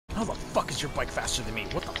fuck is your bike faster than me?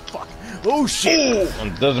 What the fuck? Oh shit!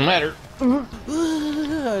 It doesn't matter. I'm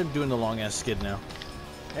doing the long ass skid now.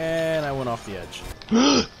 And I went off the edge.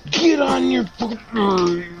 Get on your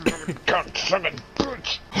cocksucking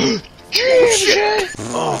bitch! Shit!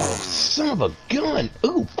 Oh, son of a gun!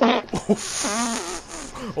 Ooh!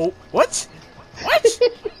 Oh, what? What?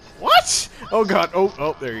 What? Oh god!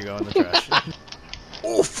 Oh, there you go in the trash.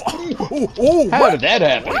 Oh, oh! How What? did that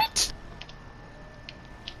happen? What?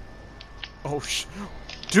 Oh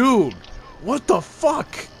dude! What the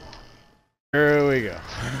fuck? Here we go.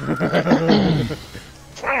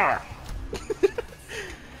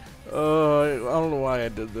 I don't know why I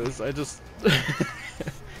did this. I just.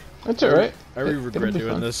 That's alright. I regret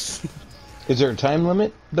doing this. Is there a time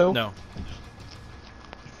limit, though? No.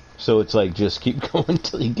 So it's like, just keep going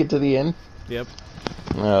until you get to the end? Yep.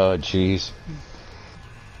 Oh, jeez.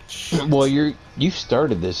 Well, you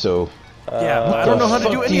started this, so... Yeah, but I don't know how to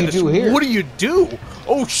do any of this. What do you do?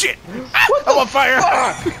 Oh, shit! I'm on fire!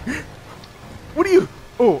 What do you...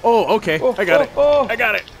 Oh, okay. I got it. I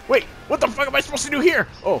got it. Wait, what the fuck am I supposed to do here?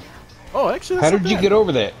 Oh, actually, that's how did you get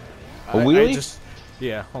over that? A wheelie?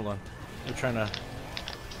 Yeah, hold on. I'm trying to...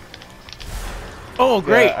 Oh,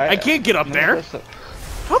 great. Yeah, I can't get up there.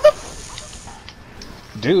 How the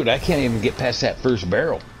Dude, I can't even get past that first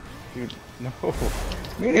barrel. Dude, no.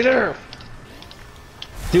 Me neither.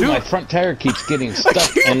 Dude, my front tire keeps getting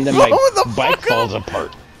stuck, and then my bike falls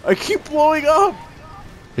apart. I keep blowing up.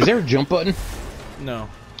 Is there a jump button? No.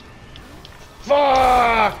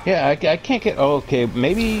 Fuck! Yeah, I can't get... Oh, okay,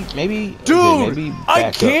 maybe... Dude, maybe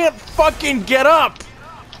I can't fucking get up.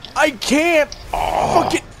 I can't.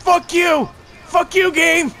 Fuck you. Fuck you,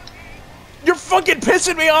 game. You're fucking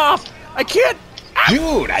pissing me off. I can't.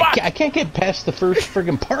 Dude, I can't get past the first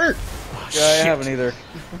friggin' part. Yeah, I haven't either.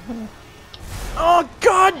 Oh,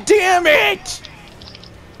 god damn it!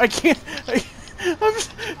 I can't. I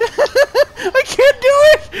can't do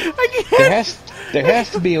it. I can't. There has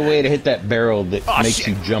to be a way to hit that barrel that makes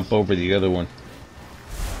you jump over the other one.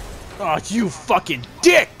 Oh, you fucking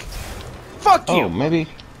dick! Fuck you! Oh, maybe.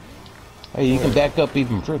 Hey, you can back up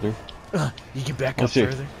even further. You can back up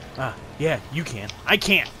further? Yeah, you can. I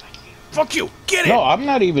can't. Fuck you! Get it! No, I'm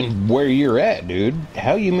not even where you're at, dude.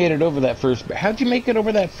 How you made it over that first... How'd you make it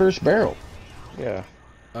over that first barrel? Yeah.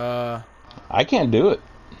 I can't do it.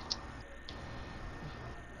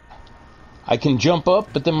 I can jump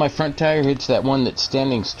up, but then my front tire hits that one that's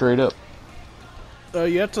standing straight up.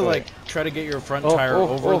 You have to, like, try to get your front tire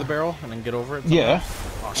over the barrel and then get over it? Yeah.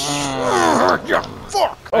 Oh, shit. Yeah,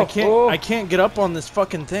 fuck! I can't get up on this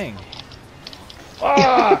fucking thing.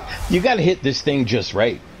 You gotta hit this thing just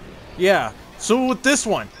right. Yeah, so with this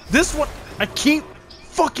one, I keep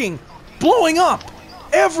fucking blowing up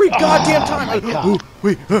every goddamn time. My God.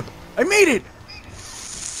 Wait, I made it!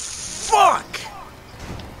 Fuck!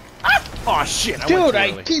 Oh shit, Dude,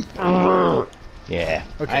 I keep... Yeah,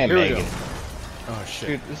 okay, I am making it. Oh shit.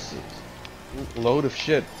 Dude, this is a load of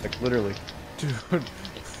shit, like literally. Dude.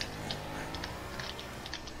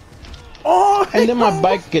 Oh! And then my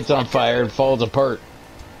bike gets on fire and falls apart.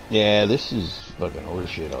 Yeah, this is fucking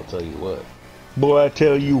horseshit, I'll tell you what. Boy, I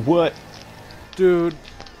tell you what. Dude,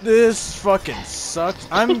 this fucking sucks.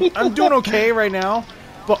 I'm doing okay right now,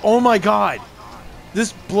 but oh my god.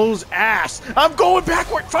 This blows ass. I'm going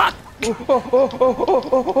backward. Fuck! Oh,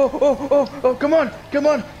 come on!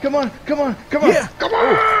 Yeah, come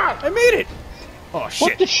on! I made it! Oh shit.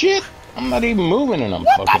 What the shit? I'm not even moving and I'm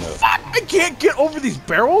What fucking the up. fuck? I can't get over these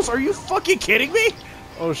barrels? Are you fucking kidding me?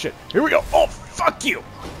 Oh shit. Here we go. Oh, fuck you!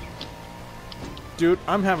 Dude,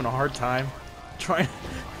 I'm having a hard time trying...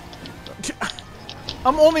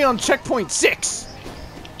 I'm only on checkpoint 6!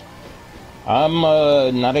 I'm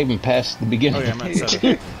not even past the beginning. Oh yeah, I'm at 7.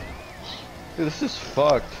 Dude, this is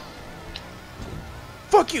fucked.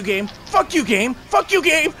 Fuck you, game! Fuck you, game! Fuck you,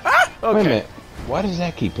 game! Ah! Okay. Wait a minute. Why does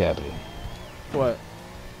that keep happening? What?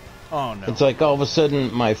 Oh no. It's like all of a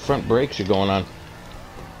sudden my front brakes are going on.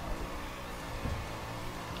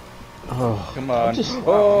 Oh, Come on.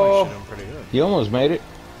 Oh, I'm pretty good. You almost made it.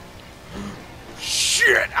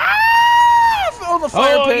 Shit! Ah! I fell in the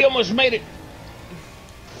fire pit. You almost made it.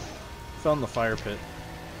 Fell in the fire pit.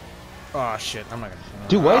 Oh shit! I'm not gonna.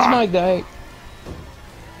 Dude, why is my guy?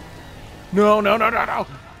 No!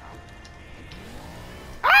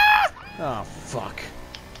 Ah! Oh fuck!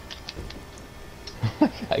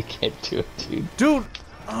 I can't do it, dude. Dude!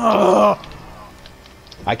 I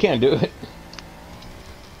can't do it.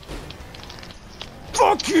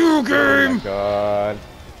 Fuck you, Oh game! my god.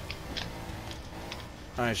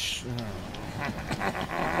 How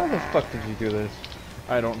the fuck did you do this?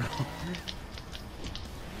 I don't know.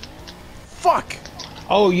 Fuck!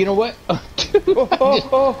 Oh, you know what? Dude,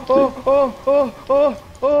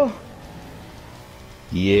 Oh.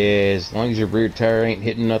 yeah, as long as your rear tire ain't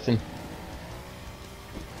hitting nothing.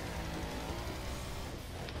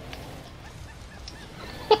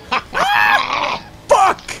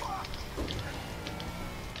 Fuck!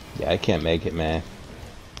 Yeah, I can't make it, man.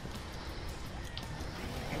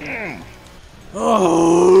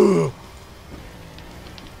 Oh.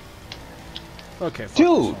 Okay, fuck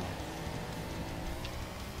Dude! this.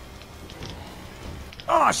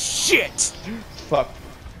 Oh shit! Fuck.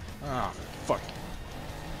 Oh fuck.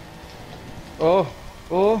 Oh.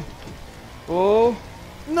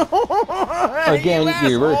 No! Again, you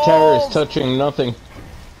your rear tire is assholes! touching nothing.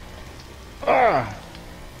 Ah.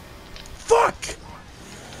 Fuck!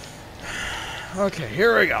 Okay,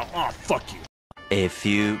 here we go. Oh, fuck you. A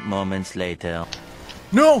few moments later.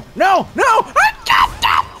 No! No! No! I got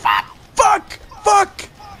that! Fuck! Fuck! Fuck!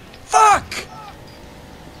 Fuck!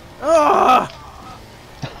 Ah!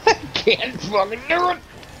 I can't fucking do it!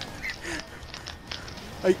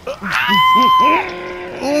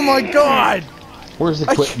 Oh my god! Where's the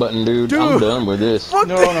quit button, dude? I'm Dude, done with this. Fuck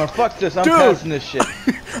No, fuck this. I'm Dude. passing this shit.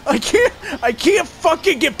 I can't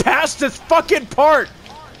fucking get past this fucking part!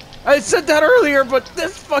 I said that earlier, but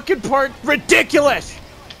this fucking part, ridiculous!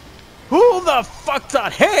 Who the fuck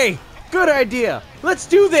thought, hey, good idea, let's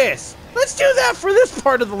do this! Let's do that for this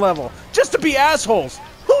part of the level, just to be assholes!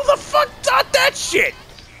 Who the fuck thought that shit?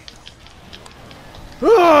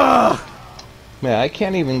 Ugh! Man, I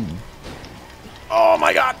can't even... Oh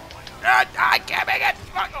my god! I can't make it!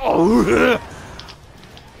 Oh.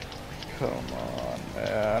 Come on,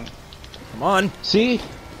 man. Come on! See?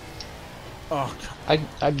 Oh, I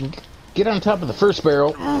get on top of the first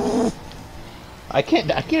barrel. I can't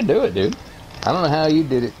do it, dude. I don't know how you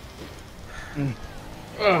did it.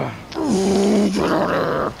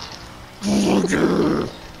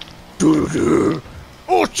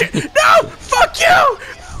 Oh shit! No! Fuck you!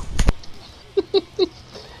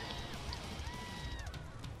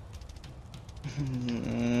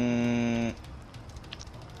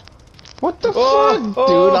 What the fuck,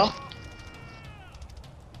 dude?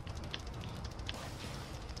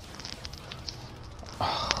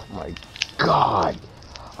 Oh my god.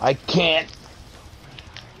 I can't.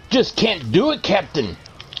 Just can't do it, Captain.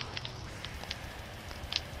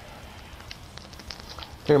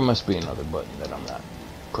 There must be another button that I'm not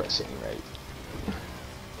pressing right.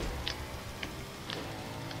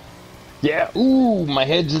 Yeah, ooh, my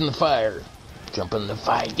head's in the fire. Jump in the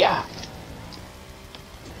fire, yeah.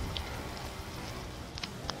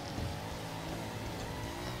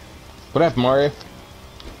 What happened, Mario?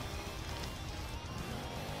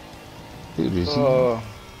 Dude, is he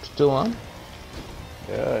still on?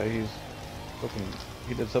 Yeah, he's fucking.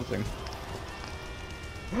 He did something.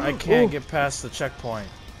 I can't get past the checkpoint.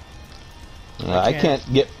 I can't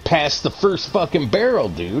get past the first fucking barrel,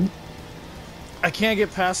 dude. I can't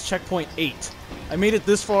get past checkpoint 8. I made it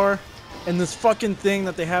this far, and this fucking thing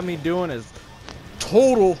that they have me doing is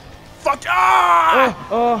total fuck.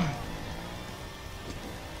 Ah!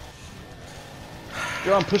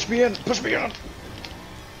 John, push me in. Push me in.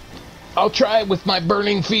 I'll try it with my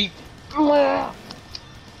burning feet. How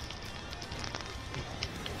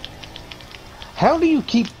do you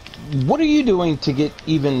keep... What are you doing to get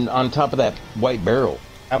even on top of that white barrel?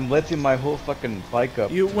 I'm lifting my whole fucking bike up.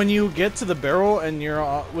 When you get to the barrel and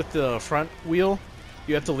you're with the front wheel,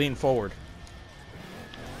 you have to lean forward.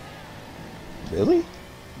 Really?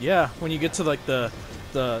 Yeah, when you get to like the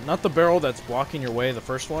not the barrel that's blocking your way, the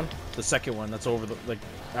first one, the second one that's over the like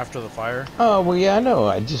after the fire. Oh, well, yeah, I know.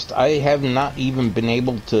 I have not even been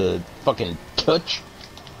able to fucking touch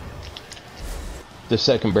the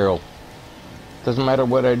second barrel. Doesn't matter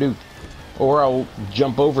what I do. Or I'll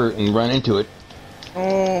jump over and run into it.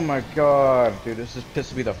 Oh my god, dude, this is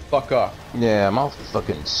pissing me the fuck off. Yeah, I'm all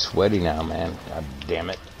fucking sweaty now, man. God damn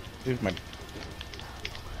it. Dude, my...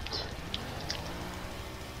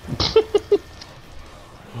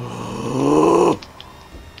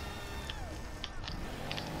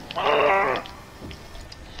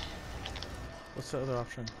 What's the other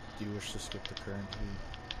option? Do you wish to skip the current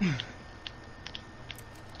lead?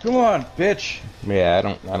 Come on, bitch. Yeah, I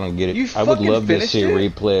don't get it. You I would fucking love to see a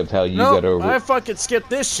finished it? replay of how you No, got over I it. fucking skipped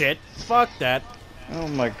this shit. Fuck that. Oh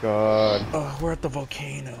my god. Oh, we're at the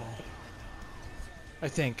volcano. I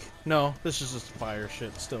think. No, this is just fire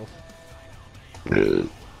shit still.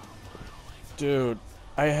 Dude,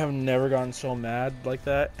 I have never gotten so mad like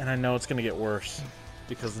that, and I know it's gonna get worse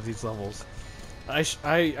because of these levels.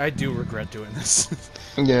 I do regret doing this.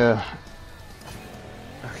 Yeah.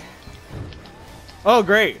 Oh,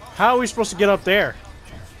 great. How are we supposed to get up there?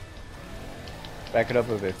 Back it up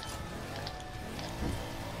a bit.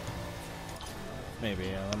 Maybe,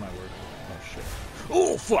 yeah, that might work. Oh, shit.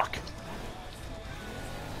 Oh, fuck!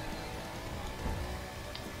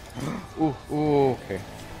 Ooh, okay.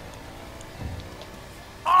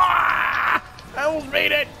 Ah! I almost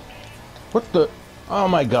made it! What the? Oh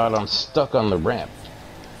my god, I'm stuck on the ramp.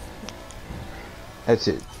 That's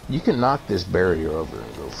it. You can knock this barrier over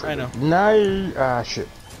and go for it. I know. No, ah, shit.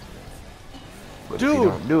 But Dude! if you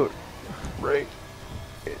don't do it right,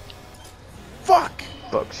 it Fuck!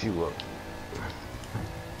 fucks you up.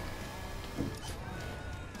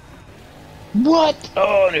 What?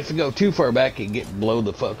 Oh, and if you go too far back, you get blow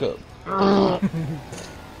the fuck up. I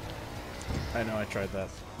know, I tried that.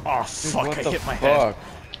 Oh, fuck, what I the hit my fuck? head.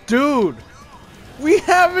 Dude! We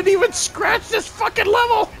haven't even scratched this fucking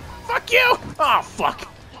level! Fuck you! Oh, fuck.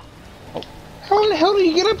 How in the hell did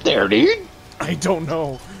you get up there, dude? I don't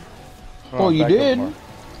know. Oh, you did?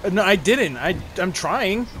 No, I didn't. I'm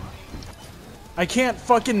trying. I can't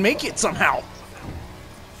fucking make it somehow.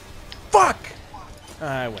 Fuck!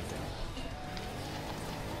 I went down.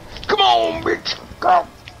 Come on, bitch! Go!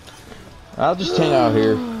 I'll just hang out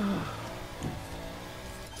here.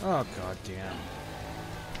 Oh, god damn.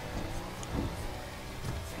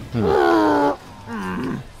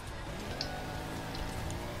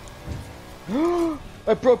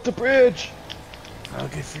 I broke the bridge! Oh,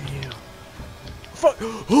 good for you. Fuck!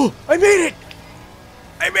 Oh, I made it!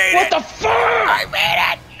 I made it! What the fuck? I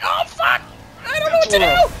made it! Oh, fuck! I don't know what to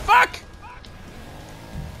do! Fuck!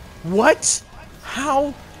 What?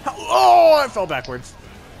 How? Oh, I fell backwards.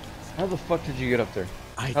 How the fuck did you get up there?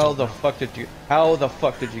 How How the fuck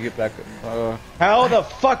did you get back? How the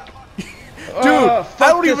fuck? Dude, fuck I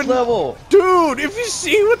don't this even level. Dude, if you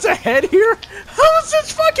see what's ahead here, how is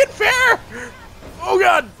this fucking fair? Oh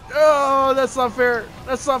god. Oh, that's not fair.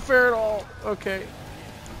 That's not fair at all. Okay.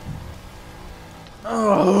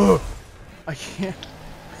 Oh, I can't.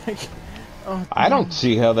 Oh, I don't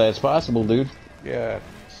see how that's possible, dude. Yeah,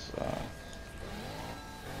 it's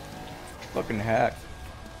fucking hack.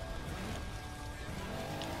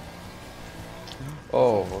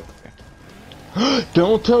 Oh, okay.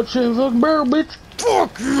 Don't touch that fucking barrel, bitch.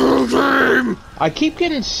 fuck you, game. I keep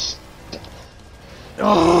getting.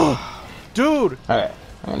 Oh, dude. Alright,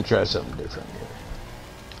 I'm gonna try something different here.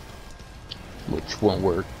 Which won't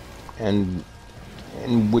work. And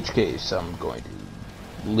in which case, I'm going to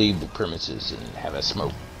leave the premises and have a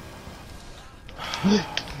smoke.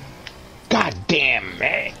 God damn,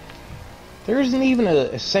 man. There isn't even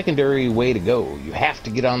a secondary way to go. You have to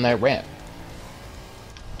get on that ramp.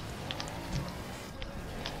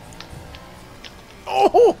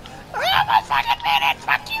 Oh, I almost fucking made it.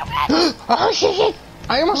 Fuck you, man. Oh shit!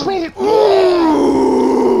 I almost made it.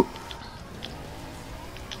 Ooh.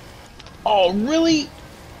 Oh really?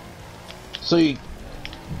 So you,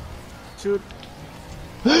 Dude.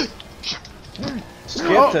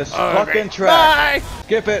 Skip this fucking track. Bye.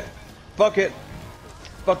 Skip it. Fuck it.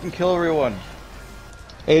 Fucking kill everyone.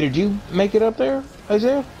 hey, did you make it up there,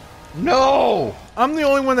 Isaiah? No! I'm the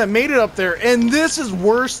only one that made it up there, and this is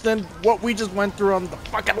worse than what we just went through on the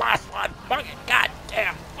fucking last one. Fucking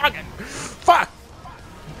goddamn, fucking fuck.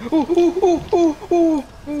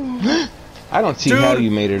 I don't see Dude, how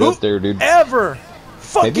you made it up there, dude. Ever Maybe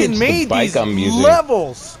fucking it's the made bike these I'm using.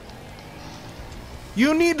 levels?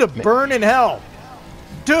 You need to burn in hell,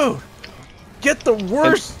 dude. Get the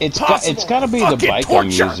worst It's possible got to be the fucking bike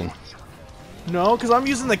torture. I'm using. No, because I'm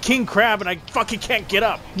using the king crab and I fucking can't get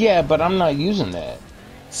up. Yeah, but I'm not using that.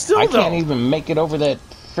 Still I though, can't even make it over that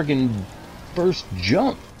friggin' first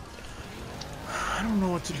jump. I don't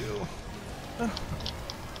know what to do.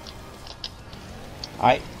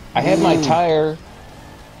 I had my tire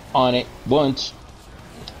on it once.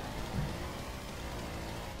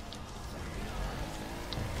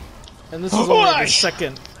 And this is only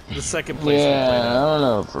the second place. Yeah, we I played at. don't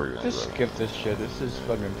know if we're gonna Just go. skip this shit. This is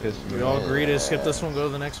fucking pissing me We all off. agree to skip this one, go to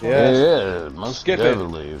the next one? Yeah. Yeah, most Skip it.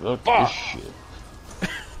 definitely. Look this shit.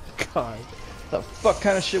 God, The fuck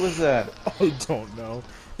kind of shit was that? I don't know.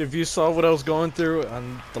 If you saw what I was going through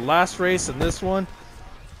on the last race and this one,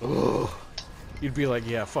 ugh, you'd be like,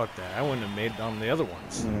 yeah, fuck that. I wouldn't have made it on the other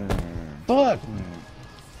ones. Fuck.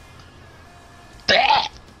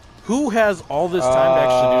 Who has all this time to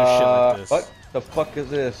actually do shit like this? What the fuck is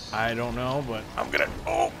this? I don't know, but I'm gonna.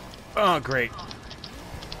 Oh, great.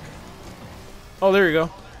 Oh, there you go.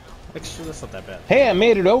 Actually, that's not that bad. Hey, I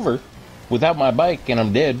made it over without my bike, and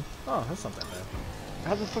I'm dead. Oh, that's not that bad.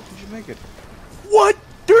 How the fuck did you make it? What?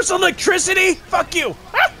 There's electricity? Fuck you!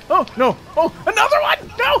 Ah! Oh no! Oh, another one!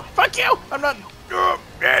 No! Fuck you! I'm not.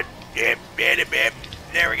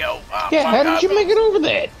 There we go. Oh, Yeah, fuck how did up. you make it over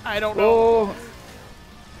that? I don't know. Oh,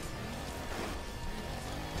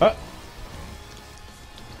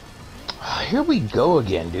 here we go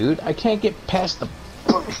again, dude. I can't get past the...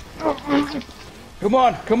 Come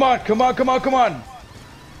on, come on, come on, come on, come on!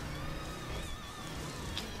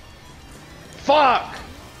 Fuck!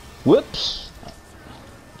 Whoops.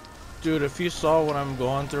 Dude, if you saw what I'm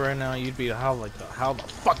going through right now, you'd be how the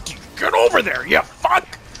fuck do you get over there? You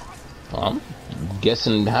fuck! Well, I'm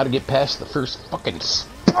guessing how to get past the first fucking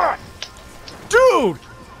spot. Dude!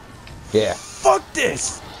 Yeah. Fuck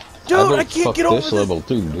this! Dude, I can't get over this level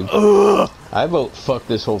too, dude. Ugh. I vote fuck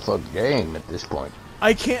this whole fucking game at this point.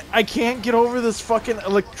 I can't get over this fucking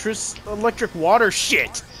electric water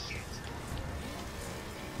shit.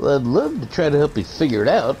 Well, I'd love to try to help you figure it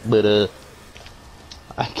out, but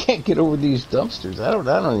I can't get over these dumpsters. I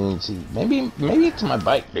don't even see. Maybe it's my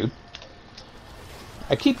bike, dude.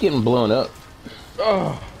 I keep getting blown up.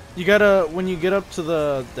 Oh. You gotta, when you get up to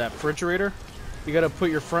that refrigerator, you gotta put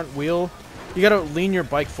your front wheel. You gotta lean your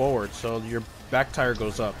bike forward so your back tire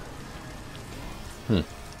goes up. So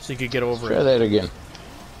you could get over it. Try that again.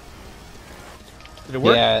 Did it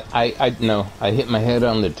work? Yeah, I hit my head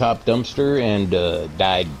on the top dumpster and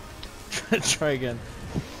died. Try again.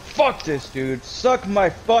 Fuck this, dude. Suck my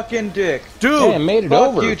fucking dick. Dude! Hey, I made it fuck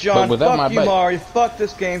over, you, John. but without Fuck my you, bike. Mario. Fuck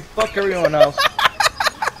this game. Fuck everyone else.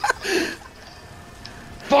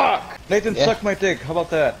 Fuck! Nathan, suck my dick. How about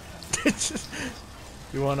that?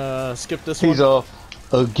 You wanna skip this one? He's off.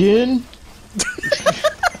 Again?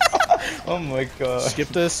 Oh my god. Skip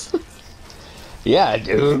this? Yeah,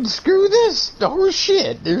 dude. Screw this. Horse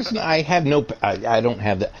shit. I don't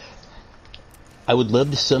have that. I would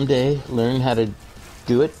love to someday learn how to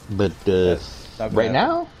do it, but right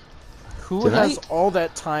now? Who has all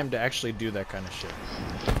that time to actually do that kind of shit?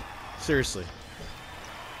 Seriously.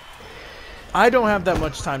 I don't have that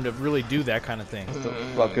much time to really do that kind of thing. What the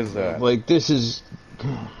fuck is that? Like, this is... Oh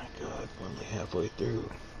my god, we're only halfway through.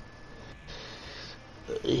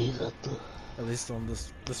 At least on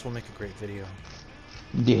this will make a great video.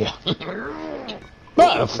 Yeah.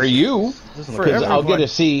 Well, for you, because I'll get to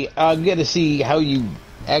see how you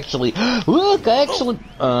actually look. Actually,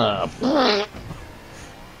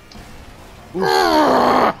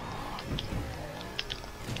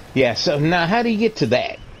 yeah. So now, how do you get to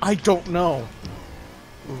that? I don't know.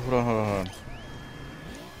 Hold on.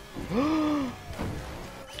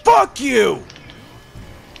 Fuck you!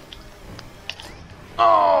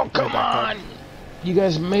 Oh, come on! You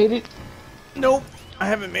guys made it? Nope, I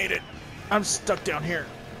haven't made it. I'm stuck down here.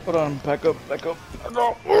 Hold on, back up, back up.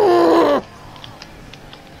 Oh!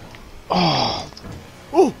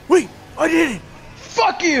 Oh, wait, I did it!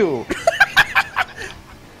 Fuck you!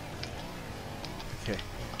 Okay.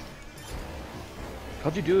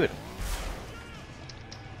 How'd you do it?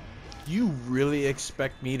 You really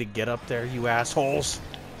expect me to get up there, you assholes?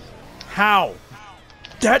 How?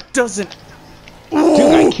 That doesn't...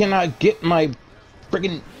 Dude, I cannot get my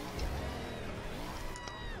friggin'...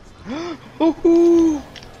 Oh!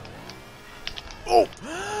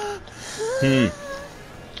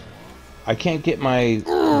 I can't get my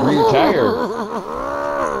rear tire.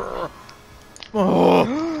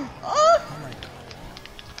 Oh.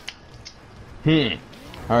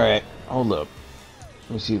 Alright, hold up.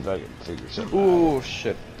 Let me see if I can figure something out. Oh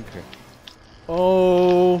shit. Okay.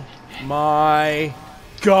 Oh my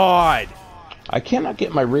god. I cannot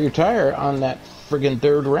get my rear tire on that friggin'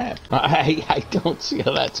 third ramp. I don't see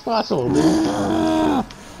how that's possible, dude.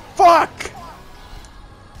 Fuck!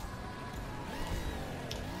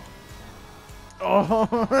 Oh.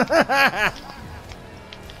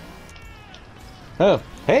 Oh,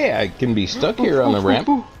 hey, I can be stuck here on the ramp.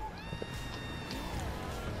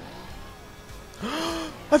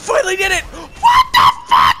 I finally did it! What the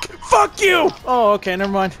fuck? Fuck you! Oh, okay,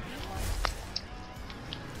 never mind.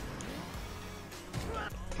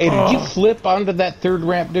 Hey, did you flip onto that third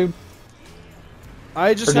ramp, dude?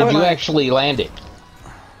 I just or did you actually land it?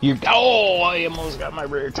 Oh, I almost got my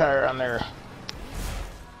rear tire on there.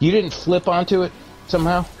 You didn't flip onto it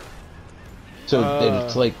somehow? So that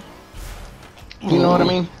it's like... Do you know what I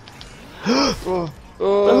mean?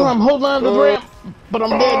 I'm holding on to the ramp, but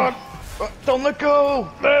I'm dead. Don't let go!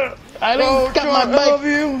 I don't got my bike. I love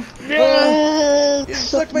you! Yeah. You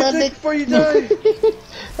suck my dick before you die!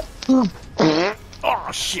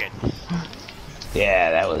 Oh, shit.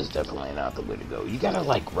 Yeah, that was definitely not the way to go. You gotta,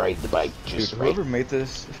 like, ride the bike just right. Whoever made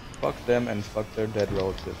this, fuck them and fuck their dead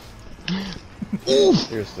relatives.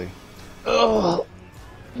 Seriously. Oh.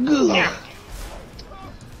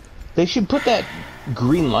 They should put that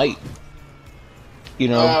green light, you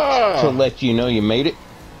know, to let you know you made it.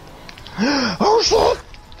 Oh, shit!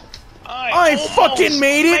 I fucking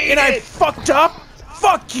made it and I fucked up?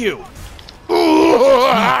 Fuck you!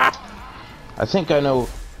 I think I know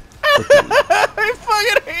I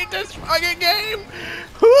fucking hate this fucking game.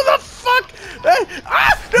 Who the fuck? No,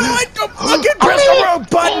 I don't fucking press the wrong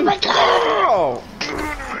button. Oh my god!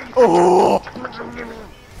 Oh,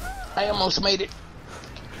 I almost made it.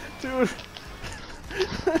 dude.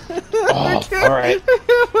 Oh, alright. I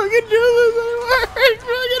can't fucking do this anymore.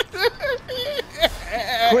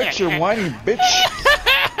 Quit your whining, bitch.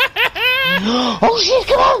 Oh shit,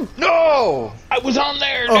 come on! No! I was on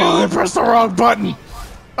there, dude! Oh, I pressed the wrong button.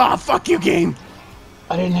 Ah, fuck you, game.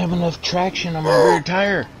 I didn't have enough traction on my rear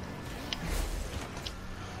tire.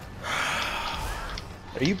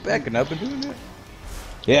 Are you backing up and doing it?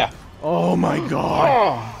 Yeah. Oh my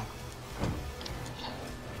god.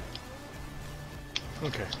 Oh.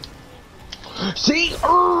 Okay. See?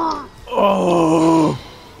 Oh.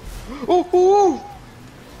 Ooh, ooh.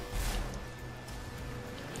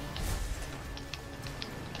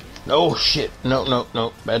 Oh shit. No, no,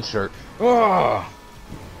 no. Bad start. Oh.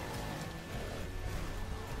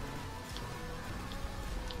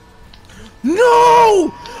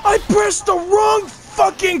 No! I pressed the wrong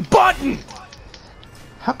fucking button!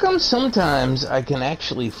 How come sometimes I can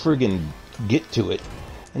actually friggin' get to it,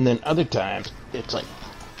 and then other times it's like,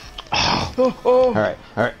 Oh. alright,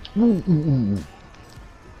 alright.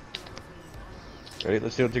 Ready?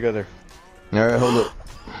 Let's do it together. Alright, hold up.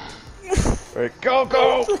 Alright, go,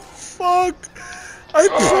 go! Fuck! I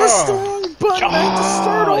pressed the wrong button. I had to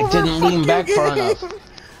start over. I didn't lean back far game. enough.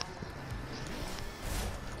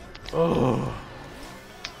 Oh.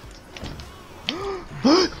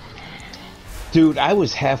 Dude, I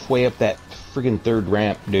was halfway up that friggin' third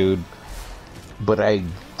ramp, dude. But I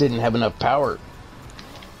didn't have enough power.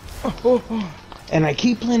 And I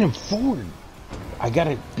keep leaning forward. I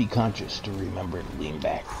gotta be conscious to remember to lean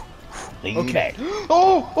back. Lean back.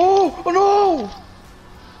 Oh, oh, oh no!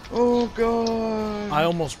 Oh god. I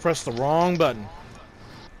almost pressed the wrong button.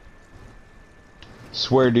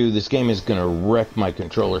 Swear, dude, this game is gonna wreck my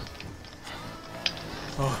controller.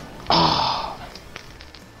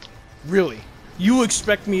 Really? You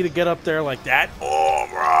expect me to get up there like that? Oh,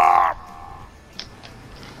 bro.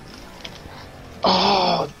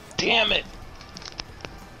 Oh, damn it!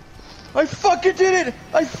 I fucking did it!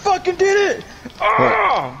 I fucking did it!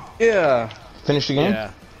 Ah! Yeah. Finish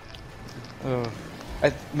again? Yeah.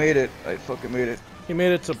 I made it. I fucking made it. He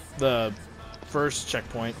made it to the first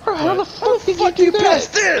checkpoint. How the fuck did Fuck you you do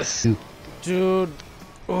past that? this! Dude.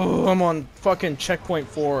 Oh, I'm on fucking checkpoint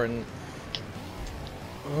 4 and...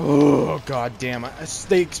 Oh, god damn it.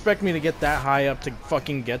 They expect me to get that high up to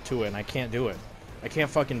fucking get to it, and I can't do it. I can't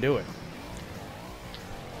fucking do it.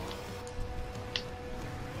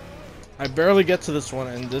 I barely get to this one,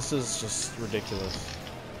 and this is just ridiculous.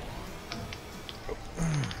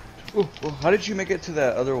 Ooh, how did you make it to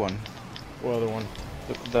that other one? What other one?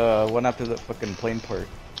 The one after the fucking plane part.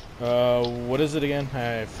 What is it again?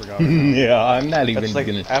 I forgot. Yeah, I'm not even That's like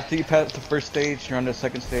gonna... after you pass the first stage, you're on the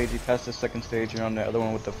second stage. You pass the second stage, you're on the other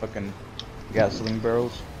one with the fucking gasoline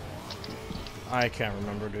barrels. I can't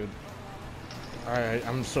remember, dude.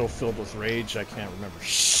 I'm so filled with rage, I can't remember.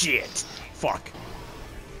 Shit! Fuck!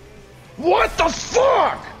 What the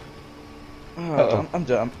fuck? I'm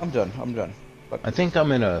done. I'm done. Fuck. I think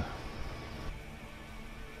I'm in a...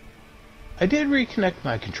 I did reconnect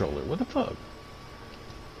my controller. What the fuck?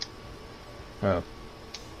 Oh.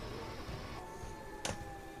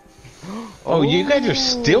 Oh, you guys are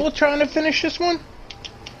still trying to finish this one?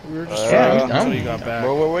 We were just trying until you got back.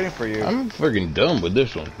 Well, we're waiting for you. I'm friggin' done with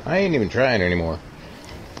this one. I ain't even trying anymore.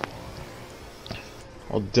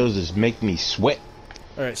 All it does is make me sweat.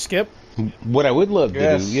 Alright, skip. What I would love to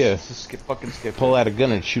do, yeah, Just fucking skip. pull out a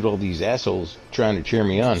gun and shoot all these assholes trying to cheer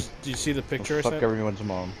me on. Do you see the picture I Fuck sent? everyone's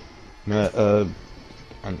mom.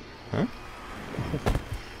 On